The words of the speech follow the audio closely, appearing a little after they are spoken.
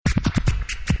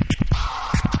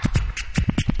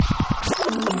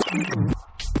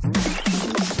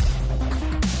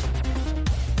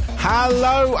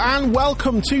Hello and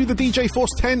welcome to the DJ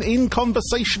Force 10 in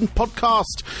Conversation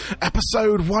podcast,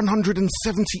 episode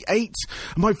 178.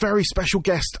 My very special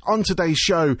guest on today's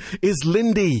show is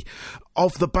Lindy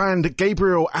of the band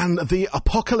Gabriel and the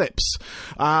Apocalypse.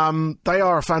 They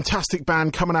are a fantastic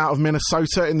band coming out of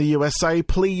Minnesota in the USA.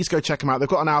 Please go check them out. They've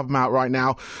got an album out right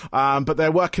now, but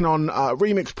they're working on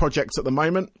remix projects at the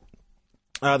moment.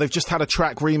 They've just had a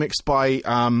track remixed by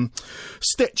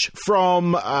Stitch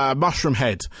from Mushroom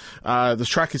Head. The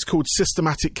track is called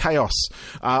Systematic Chaos.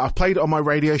 I've played it on my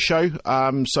radio show,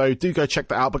 so do go check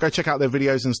that out, but go check out their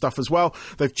videos and stuff as well.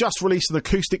 They've just released an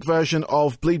acoustic version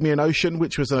of Bleed Me an Ocean,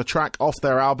 which was a track off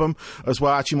their album as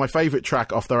well. Actually, my favourite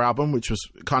track off their album, which was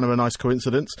kind of a nice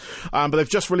coincidence. But they've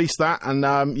just released that, and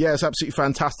yeah, it's absolutely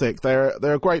fantastic. They're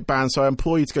a great band, so I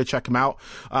implore you to go check them out.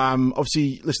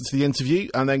 Obviously, listen to the interview,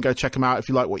 and then go check them out if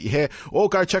you like what you hear, or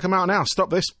go check them out now. Stop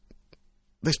this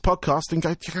podcast and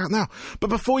go check it out now. But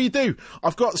before you do,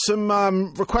 I've got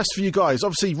some requests for you guys.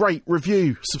 Obviously, rate,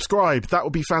 review, subscribe. That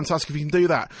would be fantastic if you can do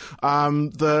that.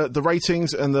 The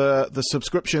ratings and the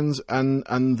subscriptions and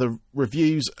the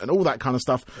reviews and all that kind of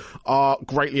stuff are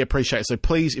greatly appreciated. So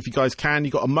please, if you guys can,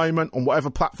 you got a moment on whatever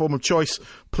platform of choice,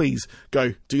 please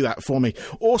go do that for me.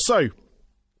 Also,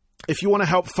 if you want to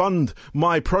help fund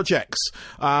my projects,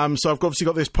 so I've obviously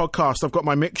got this podcast, I've got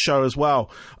my mix show as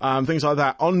well, things like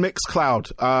that on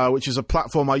Mixcloud, which is a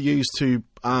platform I use to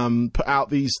put out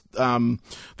these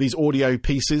audio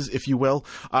pieces, if you will.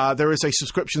 There is a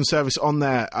subscription service on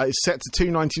there. It's set to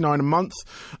 $2.99 a month.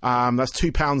 That's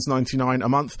 £2.99 a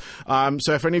month.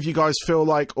 So if any of you guys feel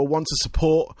like or want to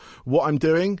support what I'm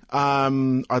doing,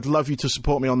 I'd love you to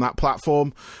support me on that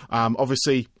platform.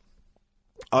 Obviously,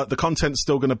 the content's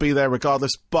still going to be there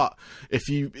regardless, but if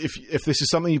this is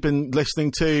something you've been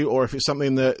listening to, or if it's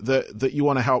something that you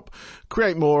want to help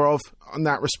create more of in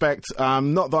that respect,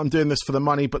 not that I'm doing this for the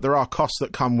money, but there are costs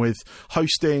that come with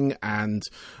hosting and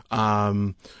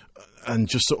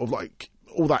just sort of like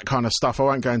all that kind of stuff. I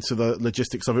won't go into the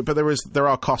logistics of it, but there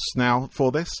are costs now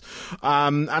for this.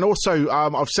 And also,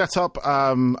 I've set up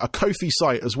a Ko-fi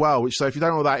site as well, which, so if you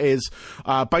don't know what that is,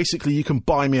 basically you can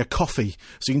buy me a coffee.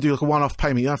 So you can do like a one-off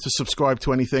payment. You don't have to subscribe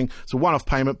to anything. It's a one-off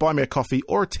payment, buy me a coffee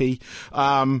or a tea.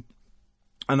 And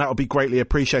that would be greatly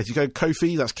appreciated. You go to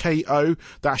Ko-fi, that's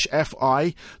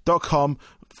ko-fi.com/DJ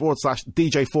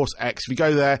Force X. If you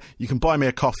go there, you can buy me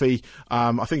a coffee.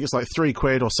 I think it's like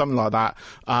 £3 or something like that.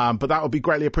 But that would be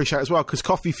greatly appreciated as well, because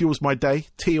coffee fuels my day.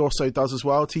 Tea also does as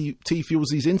well. Tea fuels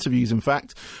these interviews, in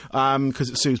fact, because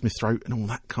it soothes my throat and all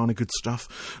that kind of good stuff.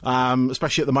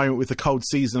 Especially at the moment with the cold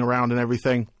season around and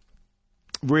everything.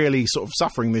 Really sort of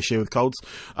suffering this year with colds,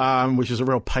 which is a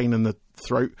real pain in the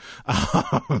throat.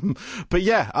 But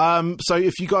yeah, so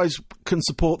if you guys can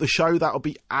support the show, that would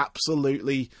be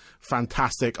absolutely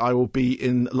fantastic. I will be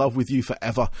in love with you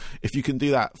forever if you can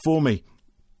do that for me.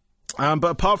 But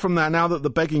apart from that, now that the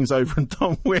begging's over and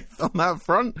done with on that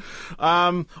front,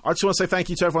 I just want to say thank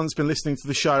you to everyone that's been listening to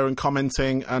the show and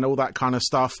commenting and all that kind of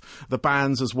stuff. The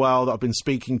bands as well that I've been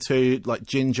speaking to, like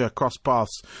Ginger,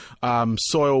 Crosspaths,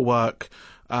 Soilwork,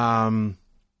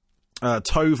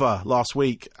 Tova last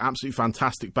week, absolutely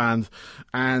fantastic band.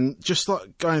 And just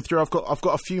like going through, I've got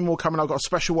a few more coming. I've got a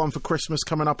special one for Christmas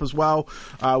coming up as well,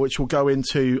 which we'll go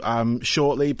into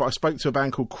shortly. But I spoke to a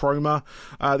band called Chroma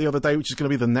the other day, which is going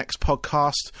to be the next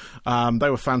podcast. They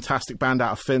were a fantastic band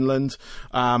out of Finland.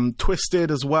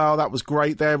 Twisted as well, that was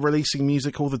great. They're releasing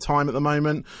music all the time at the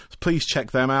moment, so please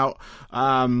check them out.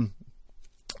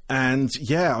 And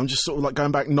yeah, I'm just sort of like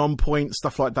going back, Non-Point,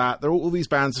 stuff like that. All these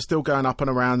bands are still going up and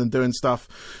around and doing stuff.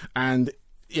 And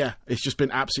yeah, it's just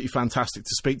been absolutely fantastic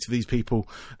to speak to these people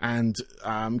and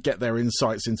get their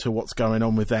insights into what's going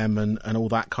on with them and all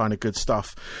that kind of good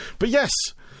stuff. But yes,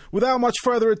 without much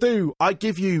further ado, I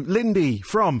give you Lindy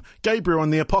from Gabriel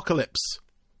and the Apocalypse.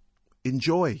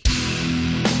 Enjoy.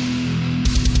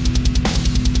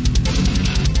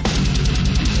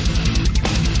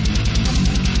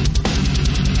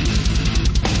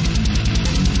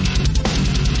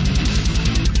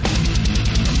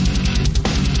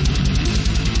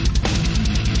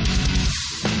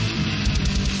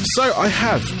 So I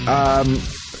have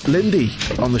Lindy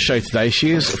on the show today.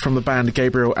 She is from the band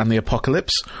Gabriel and the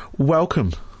Apocalypse.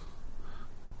 Welcome.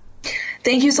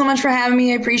 Thank you so much for having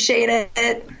me. I appreciate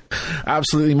it.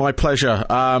 Absolutely, my pleasure.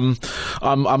 I'm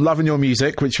loving your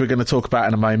music, which we're going to talk about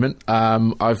in a moment.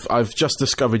 I've just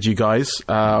discovered you guys.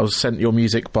 I was sent your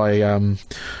music by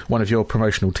one of your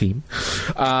promotional team,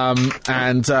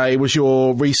 and it was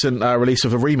your recent release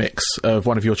of a remix of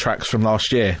one of your tracks from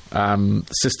last year,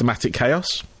 Systematic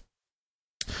Chaos.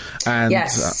 And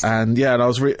Yes. and I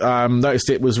was noticed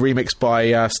it was remixed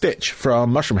by Stitch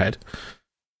from Mushroomhead.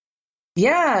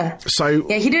 Yeah. So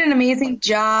Yeah, he did an amazing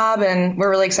job, and we're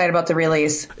really excited about the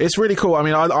release. it's really cool. I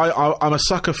mean, I'm a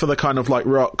sucker for the kind of like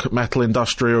rock, metal,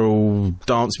 industrial,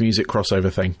 dance music crossover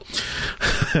thing.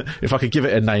 If I could give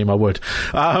it a name, I would.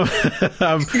 And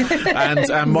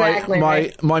Exactly,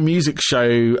 my music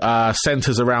show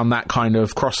centers around that kind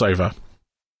of crossover.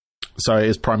 So it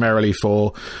is primarily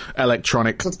for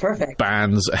electronic That's perfect.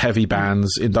 bands, heavy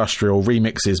bands, industrial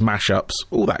remixes, mashups,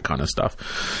 all that kind of stuff.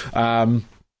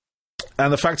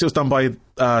 And the fact it was done by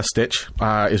Stitch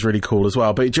is really cool as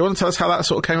well. But do you want to tell us how that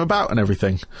sort of came about and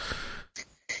everything?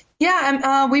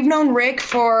 Yeah, we've known Rick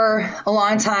for a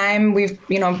long time. We've,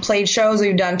 played shows.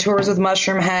 We've done tours with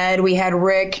Mushroomhead. We had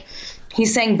Rick. He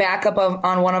sang backup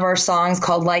on one of our songs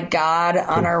called Like God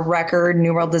on our record,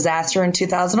 New World Disaster, in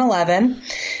 2011.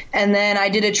 And then I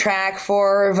did a track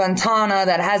for Ventana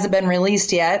that hasn't been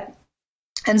released yet.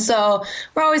 And so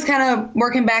we're always kind of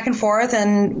working back and forth,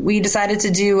 and we decided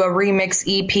to do a remix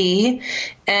EP.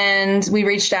 And we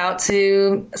reached out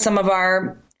to some of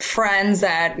our friends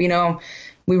that,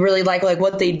 we really like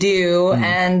what they do.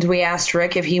 And we asked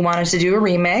Rick if he wanted to do a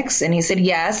remix, and he said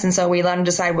yes. And so we let him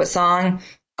decide what song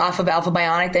off of Alpha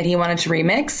Bionic that he wanted to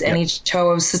remix, and he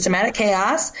chose Systematic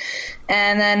Chaos.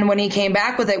 And then when he came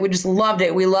back with it, we just loved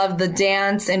it. We loved the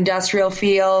dance, industrial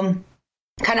feel.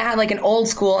 Kind of had like an old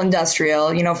school industrial,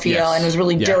 feel, Yes. and it was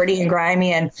really Yeah. dirty and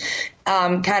grimy and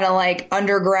kind of like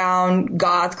underground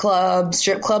goth club,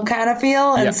 strip club kind of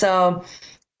feel. Yeah. And so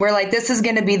we're like, this is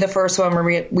going to be the first one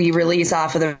we release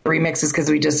off of the remixes because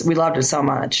we loved it so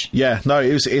much. Yeah, no,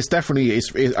 it's definitely,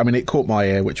 it caught my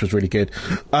ear, which was really good.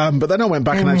 But then I went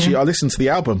back and actually I listened to the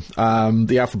album,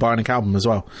 the Alpha Bionic album as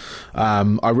well.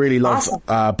 I really love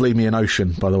Bleed Me an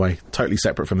Ocean, by the way, totally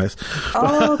separate from this.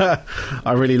 Oh,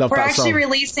 I really love we're that actually song.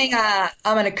 releasing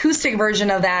an acoustic version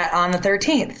of that on the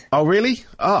 13th. Oh, really?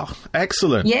 Oh,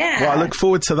 excellent. Yeah. Well, I look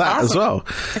forward to that as well.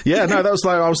 Yeah, no, that was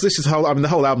like, I was listening to the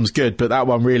whole album's good, but that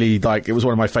one really, like, it was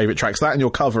one of my favourite tracks. That and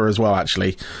your cover as well,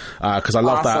 actually, because I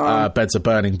love that Beds Are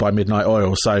Burning by Midnight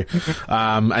Oil. So,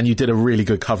 and you did a really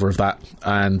good cover of that.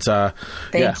 And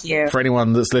Thank you. For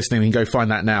anyone that's listening, you can go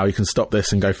find that now. You can stop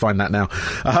this and go find that now.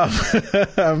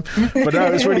 But no,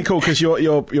 it's really cool because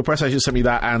your press agent sent me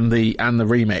that and the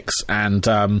remix, and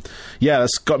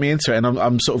that's got me into it. And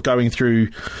I'm sort of going through.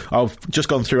 I've just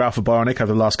gone through Alpha Bionic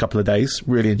over the last couple of days.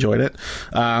 Really enjoyed it.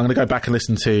 I'm going to go back and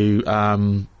listen to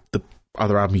the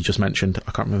other album you just mentioned.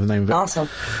 I can't remember the name of it. Awesome.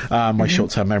 My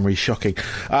short-term memory is shocking.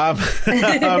 But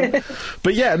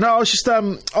yeah, no, I was just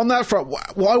on that front.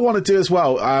 What I want to do as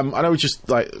well. I know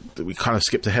we kind of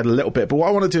skipped ahead a little bit, but what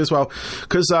I want to do as well,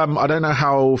 because I don't know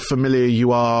how familiar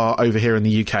you are over here in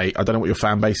the UK. I don't know what your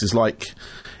fan base is like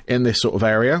in this sort of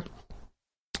area.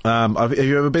 Have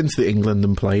you ever been to England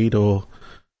and played, or?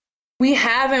 We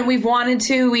haven't. We've wanted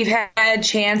to. We've had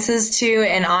chances to.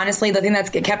 And honestly, the thing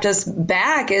that's kept us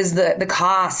back is the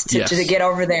cost to get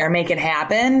over there and make it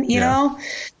happen, you know?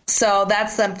 So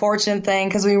that's the unfortunate thing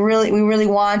because we really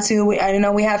want to. I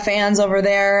know we have fans over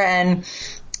there, and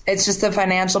it's just the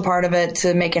financial part of it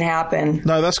to make it happen.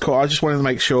 No, that's cool. I just wanted to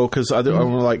make sure because I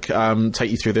don't want to take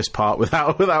you through this part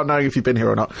without knowing if you've been here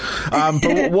or not.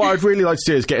 But what I'd really like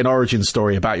to do is get an origin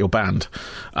story about your band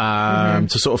to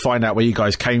sort of find out where you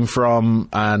guys came from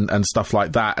and stuff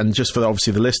like that. And just for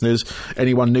obviously the listeners,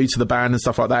 anyone new to the band and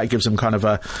stuff like that, it gives them kind of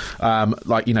a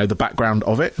the background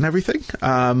of it and everything.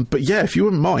 But yeah, if you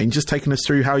wouldn't mind just taking us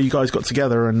through how you guys got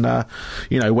together and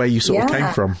where you sort of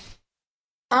came from.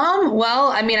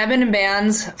 Well, I mean, I've been in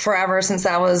bands forever since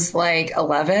I was like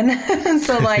 11.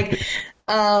 So like,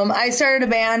 I started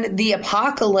a band, The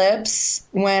Apocalypse,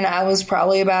 when I was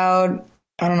probably about,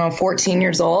 14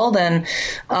 years old. And,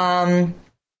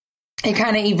 it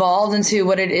kind of evolved into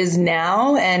what it is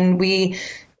now. And we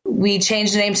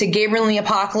changed the name to Gabriel and the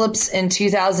Apocalypse in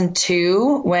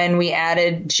 2002 when we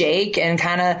added Jake and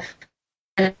kind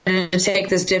of take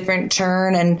this different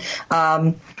turn. And,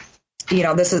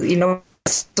 this is,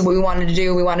 what we wanted to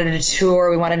do. We wanted to tour.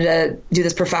 We wanted to do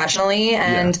this professionally.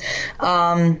 And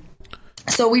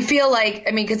so we feel like,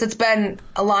 because it's been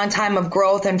a long time of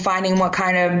growth and finding what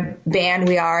kind of band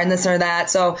we are and this or that.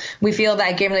 So we feel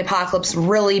that Game of the Apocalypse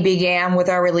really began with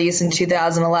our release in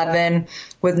 2011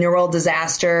 with New World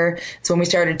Disaster. It's when we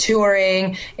started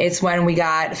touring. It's when we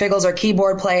got Figgles, our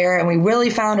keyboard player, and we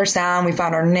really found our sound. We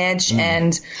found our niche.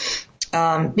 And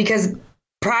because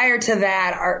prior to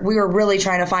that, we were really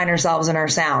trying to find ourselves in our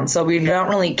sound. So we don't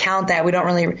really count that. We don't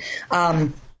really,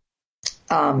 all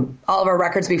of our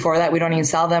records before that, we don't even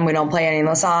sell them. We don't play any of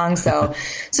those songs. So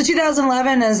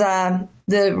 2011 is,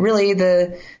 the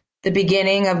the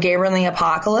beginning of Gabriel and the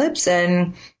Apocalypse,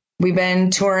 and we've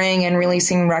been touring and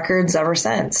releasing records ever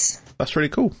since. That's really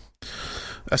cool.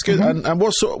 That's good. And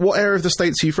what area of the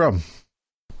States are you from?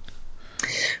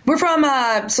 We're from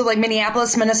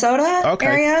Minneapolis, Minnesota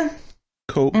area.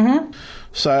 Cool. Mm-hmm.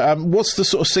 So what's the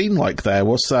sort of scene like there?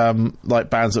 What's like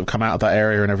bands that have come out of that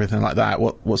area and everything like that?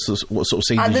 What sort of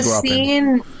scene did you grow up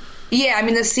in? Yeah, I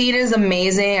mean, the scene is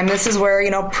amazing. I mean, this is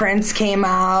where, Prince came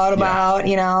out about,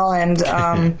 and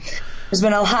there's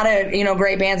been a lot of,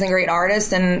 great bands and great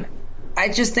artists. And I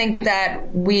just think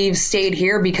that we've stayed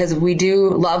here because we do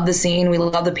love the scene. We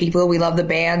love the people. We love the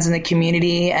bands and the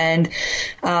community. And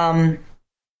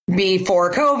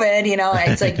before COVID,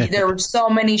 it's like there were so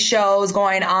many shows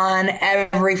going on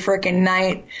every freaking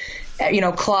night.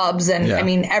 Clubs and I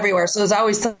mean everywhere. So there's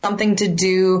always something to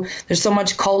do. There's so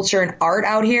much culture and art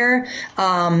out here,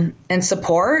 and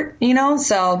support,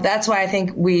 so that's why I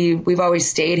think we've always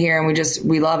stayed here and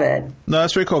we love it. No,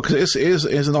 that's very cool because it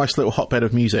is a nice little hotbed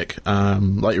of music,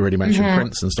 like you already mentioned,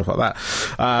 Prince and stuff like that.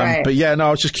 Right. But yeah, no,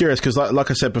 I was just curious because like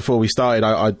I said before we started,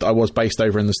 I was based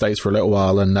over in the States for a little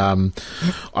while, and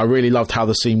I really loved how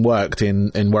the scene worked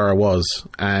in where I was,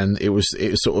 and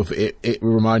it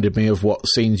reminded me of what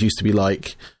scenes used to be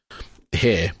like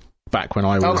here back when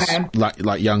I was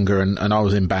like younger and I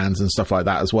was in bands and stuff like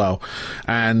that as well,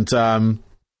 and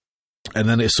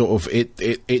then it sort of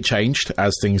it changed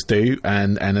as things do,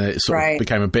 and it sort of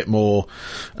became a bit more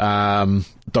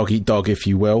dog eat dog, if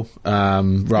you will,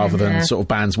 rather than sort of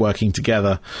bands working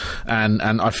together, and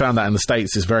I found that in the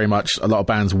States is very much a lot of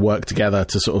bands work together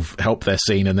to sort of help their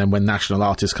scene, and then when national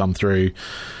artists come through,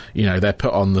 they're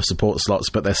put on the support slots,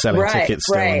 but they're selling tickets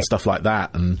still and stuff like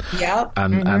that. And,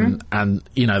 and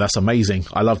that's amazing.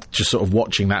 I love just sort of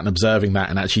watching that and observing that,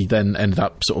 and actually then ended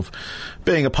up sort of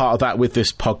being a part of that with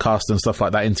this podcast and stuff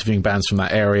like that, interviewing bands from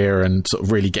that area and sort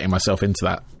of really getting myself into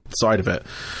that side of it.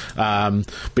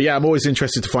 But yeah, I'm always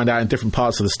interested to find out in different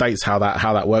parts of the States how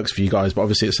that works for you guys, but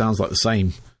obviously it sounds like the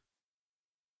same.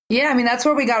 Yeah, I mean, that's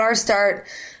where we got our start.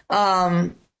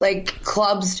 Like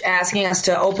clubs asking us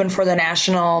to open for the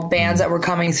national bands that were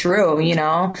coming through,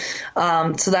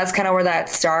 so that's kind of where that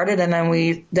started. And then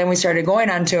we started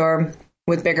going on tour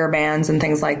with bigger bands and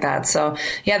things like that. So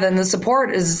yeah, then the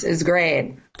support is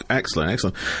great.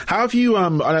 Excellent. How have you, I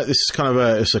know this is kind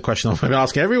of it's a question I've been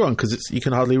asking everyone because you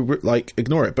can hardly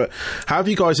ignore it, but how have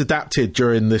you guys adapted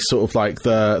during this sort of like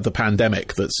the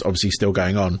pandemic that's obviously still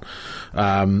going on?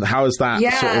 How has that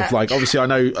sort of like, obviously I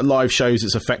know live shows,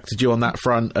 it's affected you on that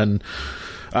front, and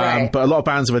but a lot of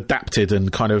bands have adapted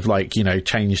and kind of like,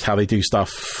 changed how they do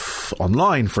stuff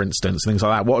online, for instance, things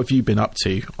like that. What have you been up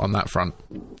to on that front?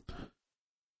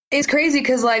 It's crazy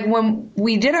because like when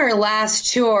we did our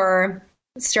last tour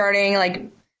starting like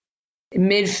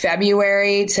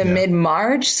mid-February to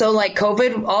mid-March, so like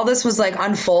COVID, all this was like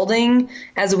unfolding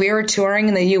as we were touring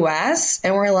in the US,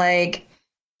 and we're like,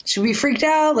 should we freaked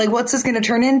out? Like, what's this going to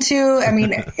turn into? I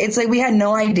mean, it's like we had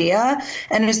no idea.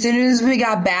 And as soon as we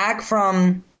got back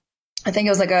from, I think it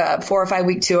was like a 4 or 5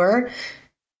 week tour,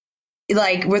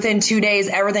 like within 2 days,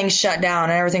 everything shut down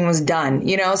and everything was done,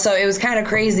 so it was kind of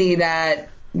crazy that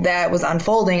was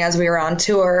unfolding as we were on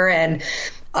tour. And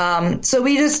so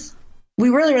we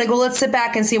really were like, well, let's sit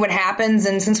back and see what happens.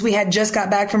 And since we had just got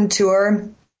back from tour,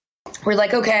 we're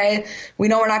like, okay, we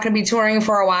know we're not going to be touring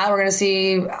for a while. We're going to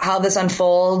see how this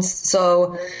unfolds.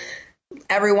 So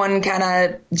everyone kind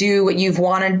of do what you've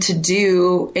wanted to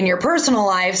do in your personal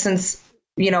life, since,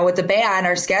 with the band,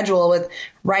 our schedule with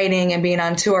writing and being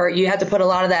on tour, you have to put a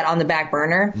lot of that on the back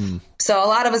burner. So a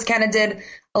lot of us kind of did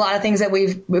a lot of things that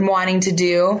we've been wanting to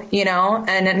do,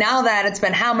 and now that it's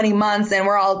been how many months and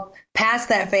we're all past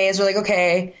that phase, we're like,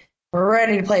 okay, we're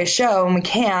ready to play a show and we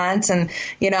can't. And,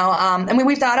 I mean,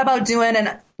 we've thought about doing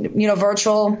an,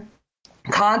 virtual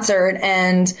concert,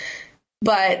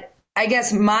 but I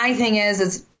guess my thing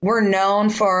is we're known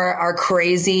for our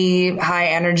crazy high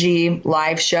energy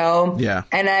live show. Yeah.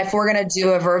 And if we're going to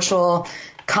do a virtual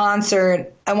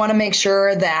concert, I want to make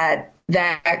sure that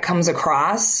comes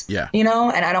across, and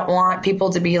I don't want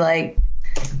people to be like,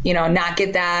 not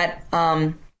get that,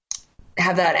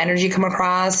 have that energy come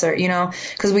across, or,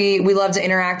 because we love to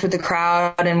interact with the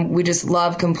crowd and we just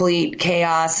love complete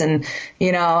chaos. And,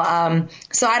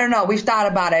 so I don't know, we've thought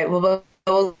about it.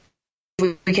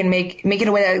 We can make it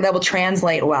a way that will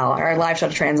translate well, our live show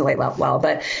to translate well.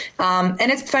 But,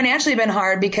 and it's financially been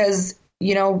hard because,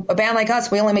 a band like us,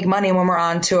 we only make money when we're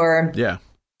on tour. Yeah.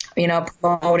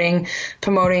 Promoting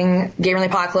Gabriel and the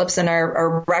Apocalypse and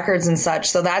our records and such.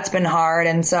 So that's been hard.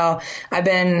 And so I've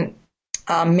been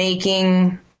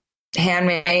making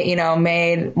handmade,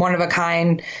 made one of a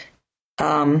kind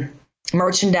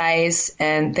merchandise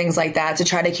and things like that to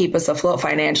try to keep us afloat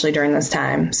financially during this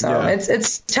time. So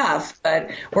it's tough,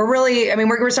 but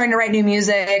we're starting to write new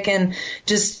music and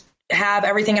just have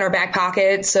everything in our back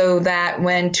pocket so that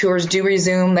when tours do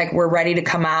resume, like we're ready to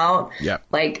come out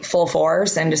like full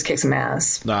force and just kick some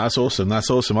ass. No, that's awesome.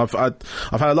 I've had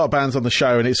a lot of bands on the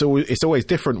show, and it's always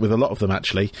different with a lot of them,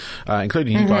 actually,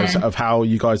 including you guys, of how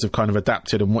you guys have kind of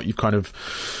adapted and what you've kind of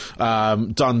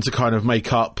done to kind of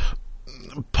make up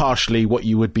partially what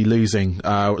you would be losing,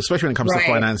 especially when it comes to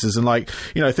finances and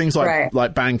things like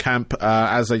Bandcamp,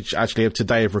 as they actually have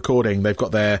today of recording, they've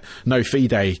got their no fee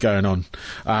day going on,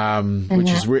 which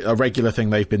is a regular thing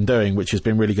they've been doing, which has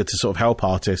been really good to sort of help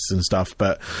artists and stuff.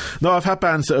 But no, I've had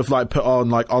bands that have put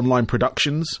on online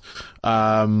productions.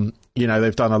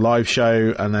 They've done a live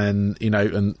show and then,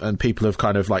 and people have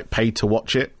kind of paid to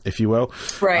watch it, if you will.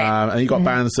 Right. And you've got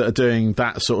bands that are doing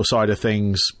that sort of side of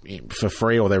things for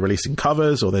free, or they're releasing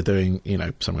covers, or they're doing,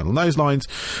 something along those lines.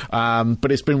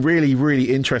 But it's been really,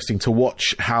 really interesting to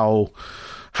watch how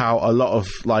a lot of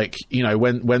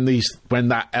when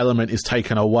that element is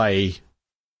taken away,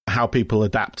 how people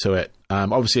adapt to it.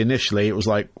 Obviously, initially it was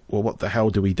well, what the hell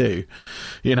do we do?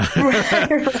 Right.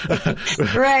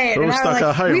 We're all stuck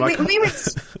at home.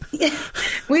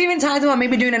 We even talked about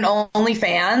maybe doing an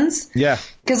OnlyFans. Yeah.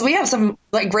 Because we have some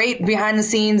great behind the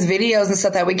scenes videos and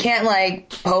stuff that we can't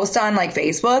post on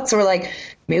Facebook. So we're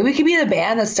maybe we could be the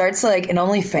band that starts an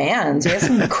OnlyFans. We have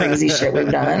some crazy shit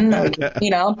we've done,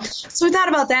 So we thought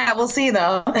about that. We'll see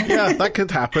though. Yeah, that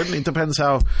could happen. It depends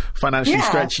how financially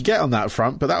stretched you get on that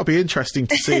front, but that would be interesting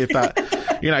to see if that,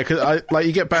 because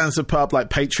you get bands that put up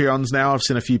Patreons now. I've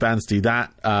seen a few bands do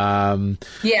that.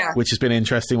 Which has been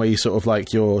interesting, where you sort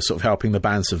of you're sort of helping the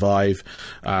band survive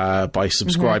by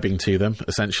subscribing to them,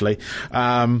 essentially.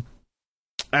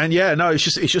 And it's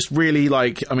just really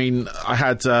I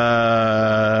had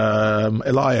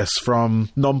Elias from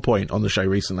Nonpoint on the show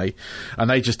recently, and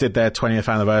they just did their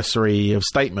 20th anniversary of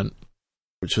Statement,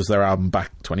 which was their album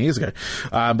back 20 years ago.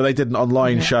 But they did an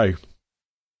online show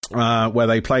where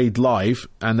they played live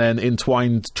and then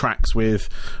entwined tracks with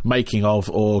making of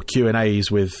or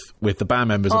Q&As with the band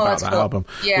members about that album,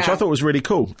 which I thought was really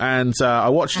cool. And I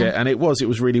watched it, and it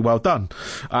was really well done.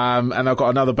 And I've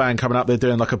got another band coming up. They're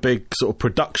doing a big sort of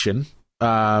production.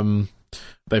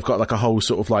 They've got a whole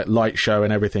sort of light show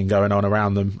and everything going on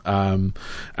around them,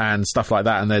 and stuff like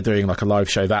that. And they're doing a live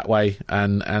show that way.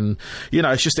 And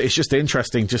it's just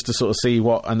interesting just to sort of see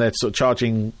and they're sort of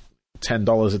charging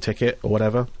 $10 a ticket or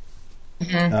whatever.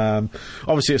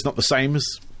 Obviously it's not the same as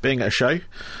being at a show,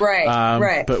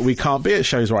 right? But we can't be at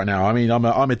shows right now. I mean, I'm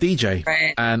a DJ,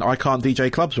 and I can't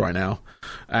DJ clubs right now,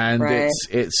 and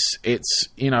it's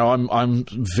I'm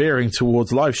veering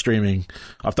towards live streaming.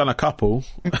 I've done a couple,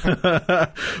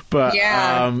 but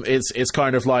it's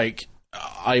kind of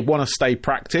I want to stay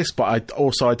practiced, but I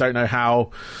don't know how,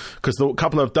 because the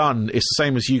couple I've done, it's the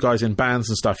same as you guys in bands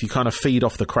and stuff. You kind of feed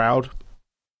off the crowd.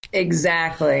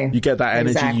 Exactly. You get that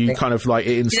energy. You kind of it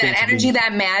instinctively. That energy,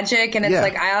 that magic, and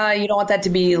it's you don't want that to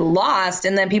be lost,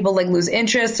 and then people lose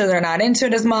interest or they're not into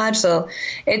it as much. So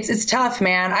it's tough,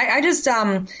 man. I just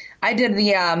I did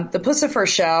the Pussifer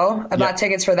show. I bought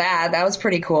tickets for that. That was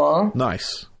pretty cool.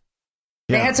 Nice.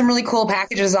 They had some really cool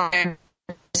packages on it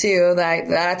too that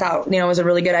I thought was a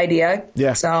really good idea.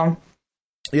 Yeah. So.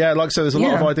 Yeah, like I said, there's a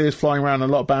lot of ideas flying around, and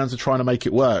a lot of bands are trying to make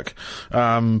it work.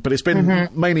 But it's been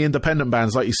mainly independent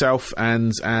bands like yourself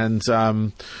and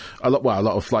a lot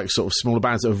of sort of smaller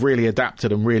bands that have really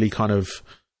adapted and really kind of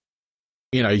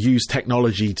use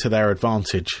technology to their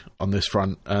advantage on this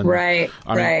front. And I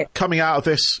mean, coming out of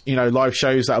this, live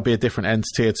shows, that'll be a different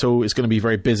entity at all. It's going to be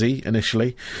very busy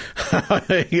initially,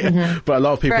 but a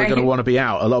lot of people are going to want to be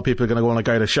out. A lot of people are going to want to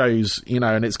go to shows,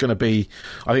 and it's going to be,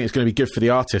 I think it's going to be good for the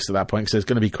artist at that point, because there's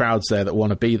going to be crowds there that want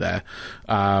to be there,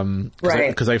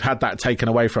 because they've had that taken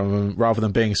away from them, rather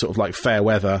than being sort of fair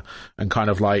weather and kind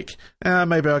of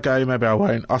maybe I'll go, maybe I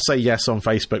won't. I'll say yes on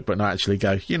Facebook, but not actually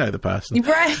go. The person.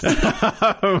 Right.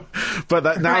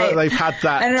 But now that they've had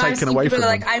that taken away from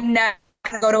them, I'm not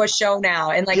gonna go to a show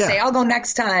now and say I'll go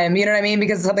next time. You know what I mean?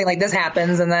 Because something like this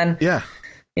happens, and then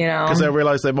because they'll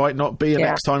realize there might not be a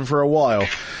next time for a while.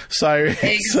 So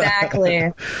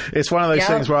exactly, it's one of those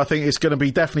things where I think it's going to be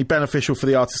definitely beneficial for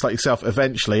the artists like yourself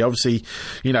eventually. Obviously,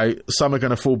 some are going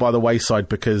to fall by the wayside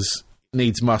because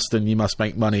needs must, and you must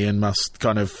make money and must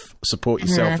kind of support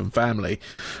yourself and family.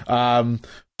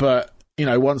 But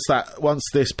once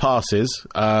this passes,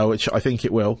 which I think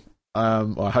it will,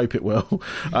 I hope it will,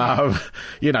 there's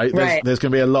going to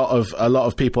be a lot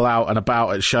of people out and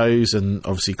about at shows, and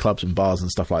obviously clubs and bars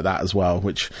and stuff like that as well,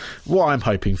 which what I'm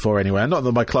hoping for anyway. Not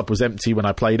that my club was empty when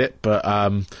I played it, but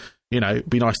it'd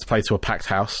be nice to play to a packed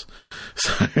house.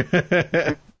 So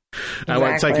I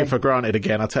won't take it for granted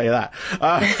again, I'll tell you that.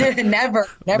 Never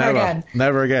again.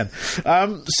 Never again.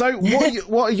 So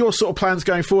what are your sort of plans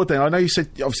going forward then? I know you said,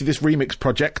 obviously, this remix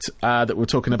project that we're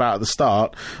talking about at the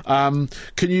start. Can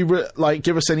you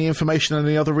give us any information on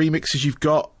any other remixes you've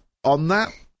got on that?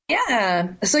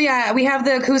 Yeah. So, we have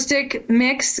the acoustic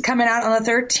mix coming out on the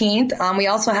 13th. We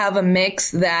also have a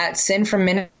mix that Sin from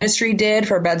Ministry did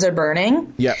for Beds Are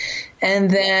Burning. Yeah. And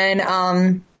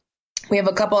then we have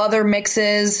a couple other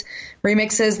remixes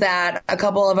that a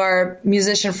couple of our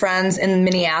musician friends in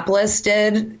Minneapolis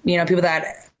did. People that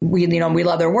we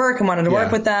love their work and wanted to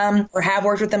work with them or have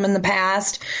worked with them in the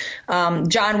past.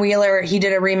 John Wheeler, he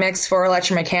did a remix for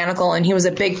Electromechanical, and he was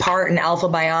a big part in Alpha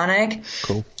Bionic.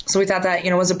 Cool. So we thought that,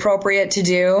 was appropriate to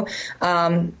do.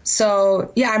 I'm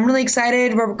really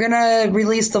excited. We're going to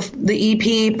release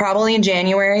the EP probably in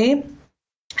January.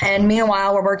 And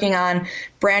meanwhile, we're working on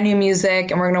brand new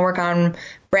music, and we're going to work on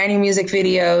brand new music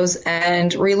videos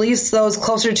and release those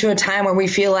closer to a time where we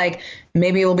feel like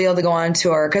maybe we'll be able to go on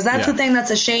tour. Because that's the thing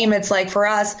that's a shame. It's like for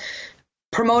us,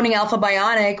 promoting Alpha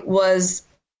Bionic was,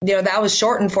 that was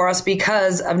shortened for us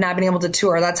because of not being able to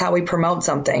tour. That's how we promote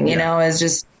something, is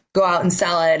just go out and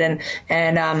sell it.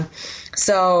 And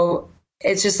so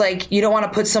it's just like you don't want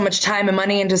to put so much time and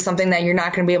money into something that you're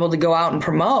not going to be able to go out and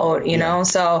promote, you know?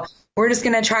 So we're just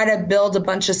going to try to build a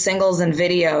bunch of singles and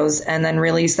videos and then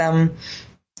release them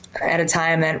at a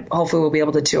time that hopefully we'll be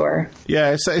able to tour.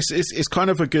 Yeah, it's kind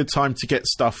of a good time to get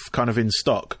stuff kind of in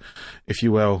stock, if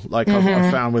you will. Like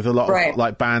I've found with a lot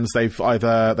of bands, they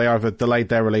either delayed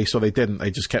their release or they didn't.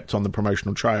 They just kept on the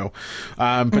promotional trail.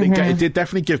 But it did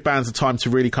definitely give bands a time to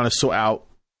really kind of sort out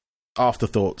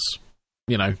afterthoughts.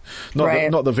 Not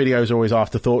the videos are always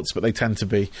afterthoughts, but they tend to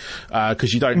be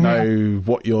because you don't know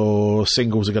what your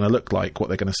singles are going to look like, what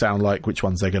they're going to sound like, which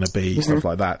ones they're going to be, stuff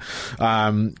like that.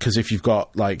 Because if you've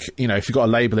got if you've got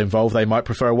a label involved, they might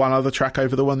prefer one other track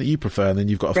over the one that you prefer, and then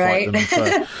you've got to fight them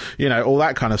for all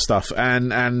that kind of stuff.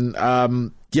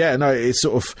 It's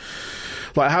sort of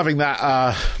like having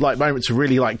that moment to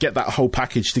really get that whole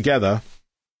package together.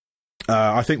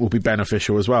 I think will be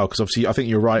beneficial as well, because obviously I think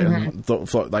you're right, and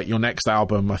like your next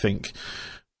album, I think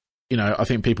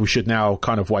people should now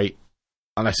kind of wait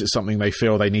unless it's something they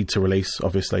feel they need to release,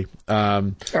 obviously.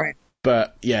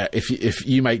 But yeah, if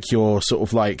you make your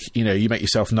sort of you make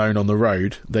yourself known on the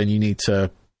road, then you need to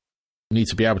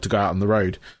be able to go out on the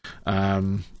road,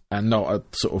 and not at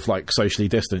sort of socially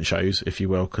distant shows, if you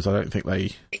will, because I don't think they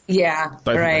think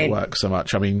they work so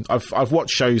much. I mean, I've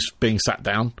watched shows being sat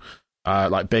down.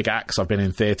 Big acts. I've been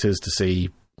in theatres to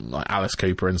see Alice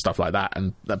Cooper and stuff like that,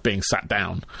 and that being sat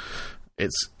down,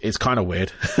 it's kind of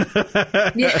weird. And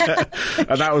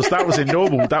that was in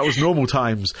normal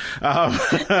times. But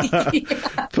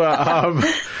I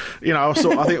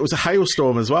think it was a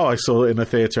hailstorm as well. I saw it in the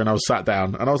theatre, and I was sat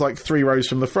down, and I was 3 rows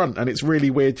from the front, and it's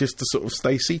really weird just to sort of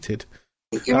stay seated.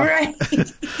 You're right.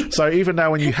 So even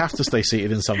now, when you have to stay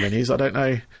seated in some venues, I don't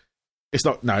know. It's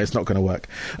not going to work.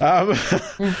 But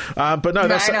no,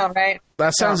 I know, right?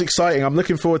 That sounds exciting. I'm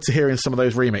looking forward to hearing some of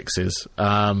those remixes.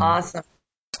 Awesome.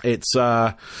 It's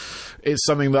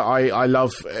something that I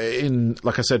love in,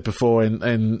 like I said before,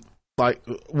 in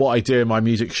what I do in my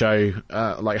music show,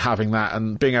 having that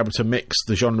and being able to mix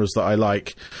the genres that I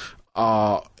like.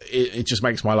 It just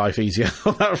makes my life easier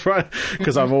on that front,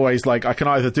 because I'm always I can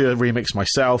either do a remix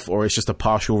myself, or it's just a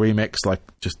partial remix,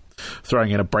 just throwing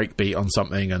in a breakbeat on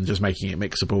something and just making it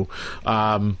mixable,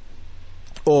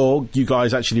 or you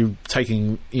guys actually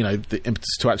taking the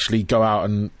impetus to actually go out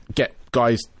and get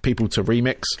people to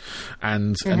remix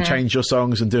and change your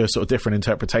songs and do a sort of different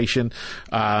interpretation,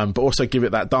 but also give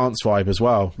it that dance vibe as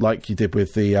well, like you did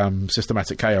with the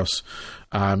Systematic Chaos.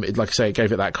 It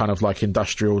gave it that kind of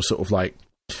industrial sort of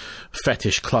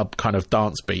fetish club kind of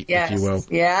dance beat, if you will.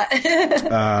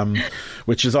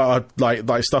 Which is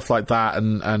like stuff like that,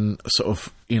 and sort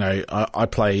of I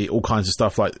play all kinds of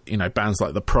stuff bands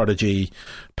like The Prodigy,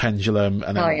 Pendulum,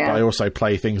 and then I also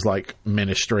play things like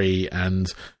Ministry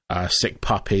and Sick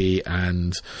Puppy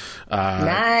and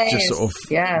just sort of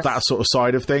that sort of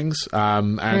side of things.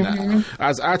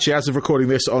 As of recording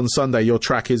this on Sunday, your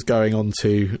track is going on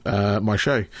to my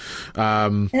show.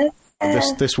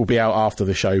 This will be out after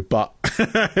the show, but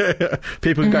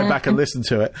people can go back and listen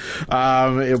to it.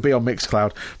 It'll be on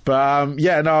Mixcloud. But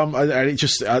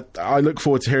I look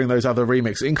forward to hearing those other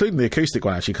remixes, including the acoustic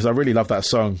one, actually, because I really love that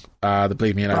song, the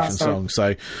Bleed Me an Ocean song.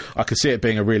 So I could see it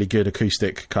being a really good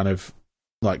acoustic kind of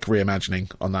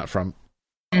reimagining on that front.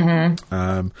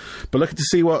 But looking to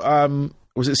see what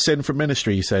was it Sin from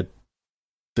Ministry you said?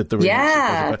 did the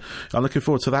remix. I'm looking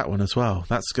forward to that one as well.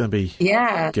 That's going to be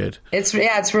good.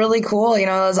 It's really cool. You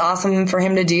know, it was awesome for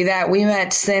him to do that. We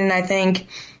met Sin, I think,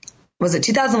 was it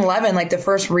 2011, like the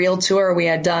first real tour we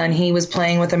had done. He was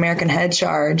playing with American Head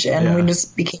Charge, and we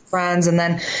just became friends. And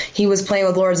then he was playing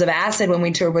with Lords of Acid when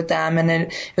we toured with them. And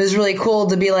it was really cool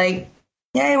to be like,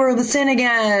 yay, we're with Sin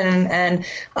again,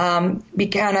 and we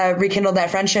kind of rekindled that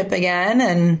friendship again.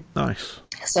 And nice.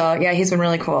 So, yeah, he's been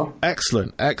really cool.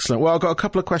 Excellent. Well, I've got a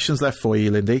couple of questions left for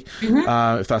you, Lindy,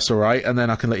 if that's all right, and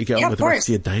then I can let you get on with the rest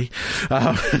of your day.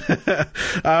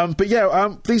 But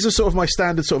yeah, these are sort of my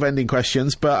standard sort of ending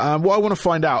questions, but what I want to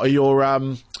find out are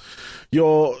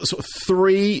your sort of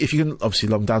three, if you can obviously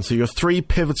log them down to your three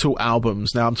pivotal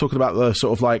albums. Now, I'm talking about the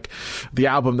sort of like the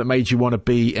album that made you want to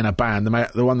be in a band,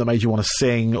 the one that made you want to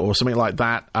sing or something like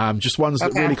that. Just ones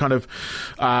that really kind of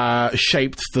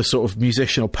shaped the sort of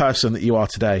musician or person that you are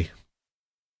today.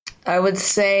 I would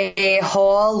say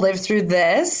Hole, Live Through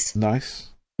This. Nice.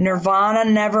 Nirvana,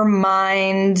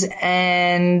 Nevermind,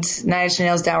 and Nine Inch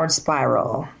Nails, Downward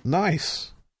Spiral. Nice.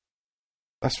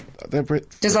 They're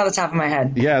just on the top of my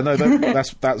head. Yeah, no,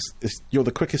 you're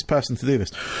the quickest person to do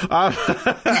this.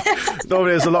 Normally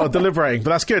there's a lot of deliberating,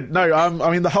 but that's good. No, I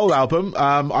mean the whole album.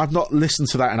 I've not listened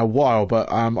to that in a while,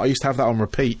 but I used to have that on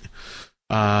repeat,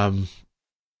 along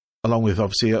with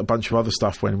obviously a bunch of other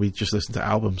stuff when we just listened to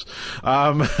albums.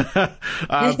 But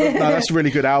no, that's a really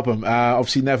good album.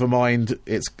 Obviously, Nevermind,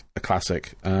 it's a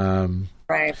classic.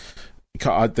 Right.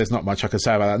 There's not much I can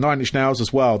say about that. Nine Inch Nails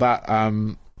as well.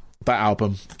 That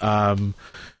album,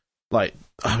 like,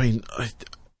 I mean,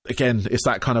 again, it's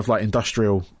that kind of like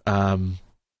industrial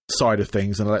side of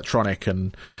things and electronic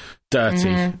and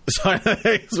dirty side of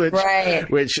things,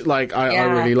 which like I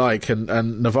really like.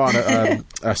 And Nirvana,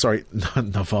 sorry,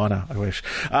 Nirvana, I wish.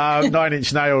 Nine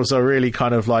Inch Nails are really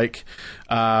kind of like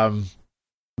the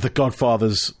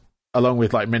Godfathers, along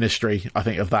with like Ministry. I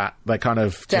think of that. They're kind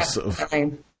of just sort of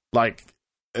like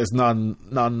there's none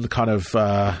kind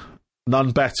of.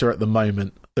 None better at the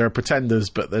moment. There are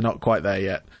pretenders, but they're not quite there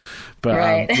yet.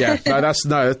 But that's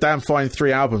damn fine.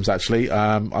 3 albums actually.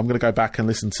 I'm going to go back and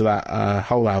listen to that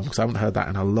whole album because I haven't heard that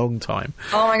in a long time.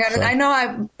 Oh my god! So. I know.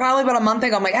 I probably about a month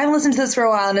ago. I'm like, I haven't listened to this for a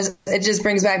while, and it just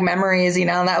brings back memories. You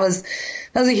know, that was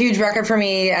a huge record for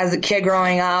me as a kid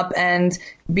growing up and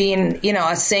being, you know,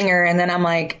 a singer. And then I'm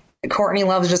like, Courtney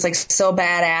Love is just like so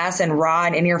badass and raw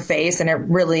and in your face, and it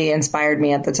really inspired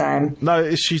me at the time.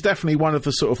 No, she's definitely one of the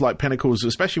sort of like pinnacles,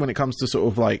 especially when it comes to sort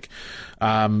of like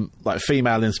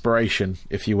female inspiration,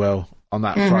 if you will, on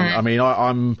that front. I mean,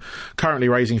 I'm currently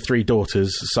raising 3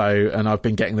 daughters, and I've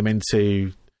been getting them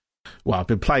into. Well, I've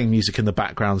been playing music in the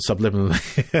background subliminally,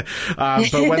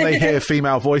 but when they hear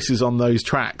female voices on those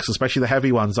tracks, especially the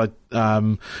heavy ones, I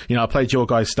played your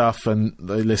guys' stuff and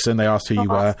they listen. They asked who you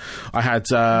were. I had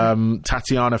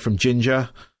Tatiana from Ginger,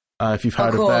 if you've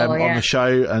heard of them, on the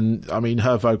show, and I mean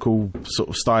her vocal sort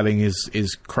of styling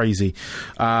is crazy.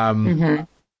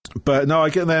 But no,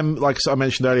 I get them, like I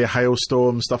mentioned earlier,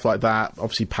 Hailstorm, stuff like that.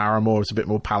 Obviously, Paramore is a bit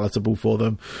more palatable for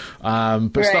them.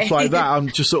 But stuff like that, I'm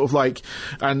just sort of like...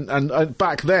 And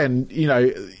back then, you know,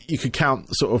 you could count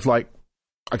sort of like,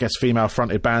 I guess,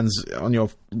 female-fronted bands on your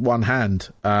one hand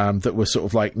that were sort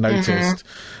of like noticed.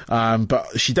 But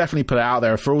she definitely put it out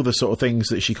there for all the sort of things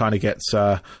that she kind of gets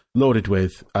lauded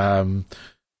with.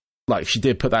 Like, she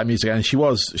did put that music out, and she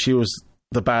was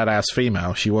the badass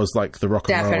female. She was like the rock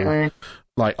and roll...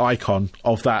 like icon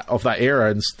of that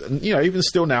era, and you know, even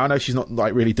still now, I know she's not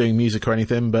like really doing music or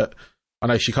anything, but I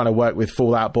know she kind of worked with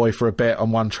Fall Out Boy for a bit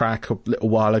on one track a little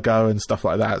while ago and stuff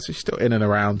like that, so she's still in and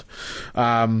around.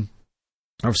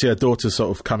 Obviously her daughter's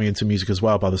sort of coming into music as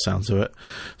well by the sounds of it,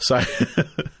 so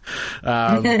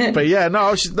but yeah,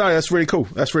 that's really cool,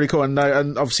 and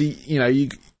obviously, you know, you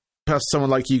someone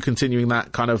like you continuing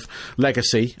that kind of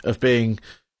legacy of being,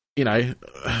 you know,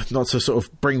 not to sort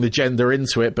of bring the gender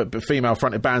into it, but female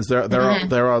fronted bands, there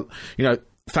are, you know,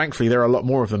 thankfully there are a lot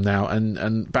more of them now,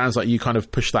 and bands like you kind of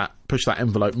push that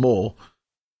envelope more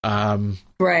on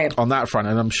that front,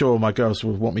 and I'm sure my girls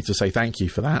will want me to say thank you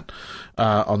for that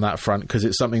on that front, because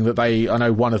it's something that I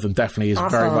know one of them definitely is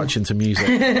very much into music,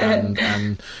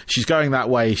 and she's going that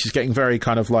way. She's getting very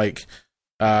kind of like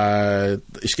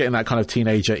she's getting that kind of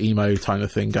teenager emo kind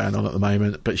of thing going on at the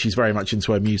moment, but she's very much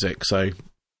into her music, so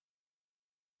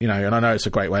you know, and I know it's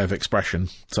a great way of expression,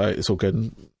 so it's all good.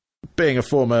 And being a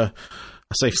former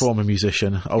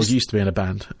musician, I was used to be in a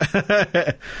band.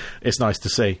 It's nice to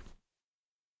see.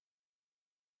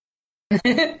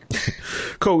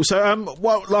 Cool. So,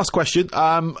 last question.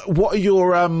 What are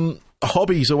your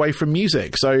hobbies away from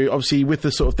music? So obviously with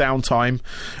the sort of downtime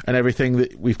and everything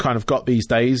that we've kind of got these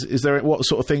days, is there what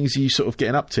sort of things are you sort of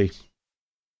getting up to?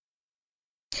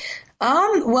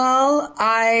 Well,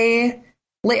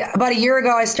 about a year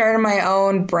ago, I started my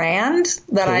own brand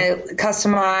that I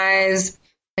customize,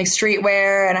 like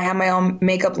streetwear, and I have my own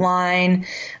makeup line.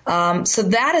 So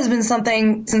that has been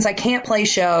something, since I can't play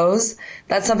shows,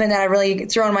 that's something that I really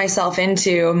thrown myself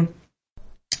into,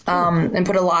 and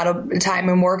put a lot of time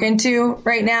and work into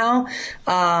right now.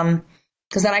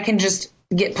 'Cause then I can just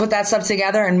put that stuff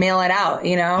together and mail it out,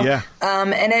 Yeah.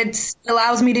 And it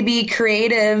allows me to be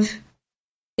creative,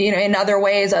 in other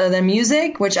ways other than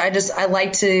music, which I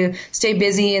like to stay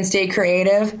busy and stay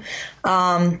creative.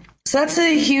 So that's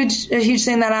a huge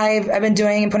thing that I've been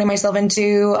doing and putting myself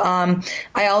into.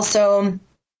 I also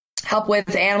help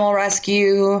with animal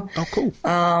rescue. Oh, cool.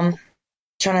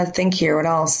 Trying to think here, what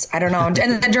else? I don't know. And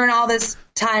then during all this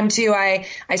time too, I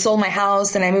sold my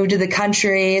house and I moved to the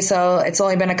country. So it's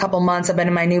only been a couple months I've been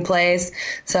in my new place.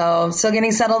 So still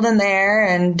getting settled in there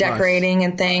and decorating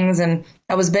and things. And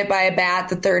I was bit by a bat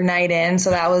the third night in. So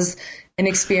that was an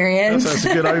experience. That's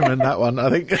a good omen, that one,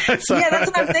 I think. Yeah, that's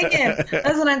what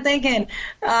I'm thinking.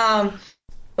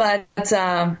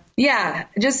 Yeah,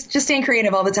 just staying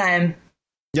creative all the time.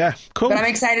 Yeah, cool. But I'm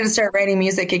excited to start writing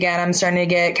music again. I'm starting to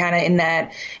get kind of in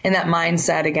that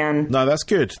mindset again. No, that's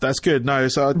good. No,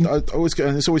 so it's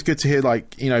always good to hear,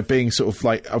 like, being sort of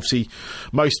like, obviously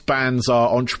most bands are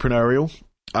entrepreneurial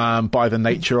by the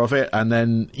nature of it, and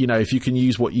then if you can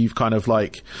use what you've kind of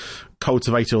like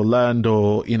cultivated or learned,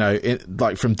 or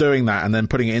like from doing that and then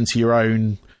putting it into your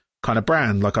own kind of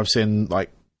brand, like I've seen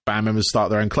like band members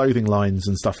start their own clothing lines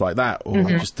and stuff like that, or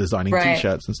like just designing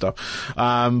t-shirts and stuff.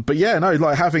 But yeah, no,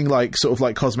 like having like sort of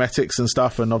like cosmetics and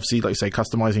stuff, and obviously like say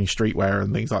customizing streetwear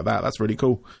and things like that, that's really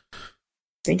cool.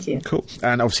 Thank you. Cool.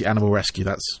 And obviously animal rescue,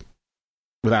 that's,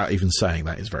 without even saying,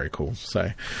 that is very cool.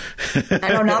 So I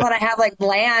know, now that I have like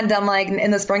land, I'm like, in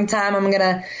the springtime I'm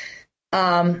gonna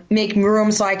make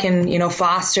room so I can,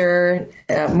 foster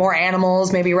more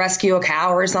animals, maybe rescue a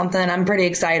cow or something. I'm pretty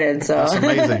excited. So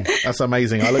That's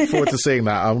amazing. I look forward to seeing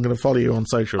that. I'm going to follow you on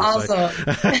social. Awesome. So.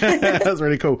 That's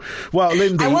really cool. Well,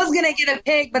 Lindy, I was going to get a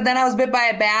pig, but then I was bit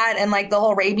by a bat, and like the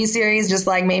whole rabies series just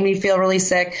like made me feel really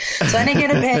sick. So I didn't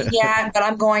get a pig yet, but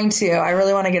I'm going to. I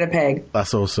really want to get a pig.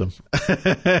 That's awesome.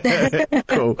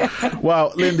 Cool.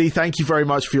 Well, Lindy, thank you very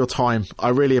much for your time. I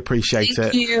really appreciate it.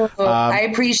 Thank you. I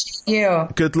appreciate you.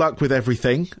 Good luck with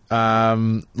everything,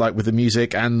 like with the music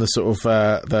and the sort of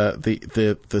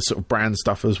the sort of brand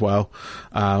stuff as well.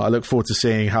 I look forward to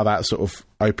seeing how that sort of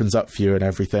opens up for you and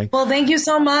everything. Well, thank you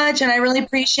so much, and I really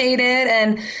appreciate it,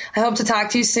 and I hope to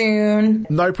talk to you soon.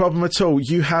 No problem at all.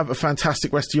 You have a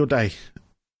fantastic rest of your day.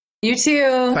 You too.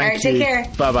 All right, take care.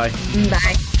 Bye-bye.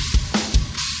 Bye.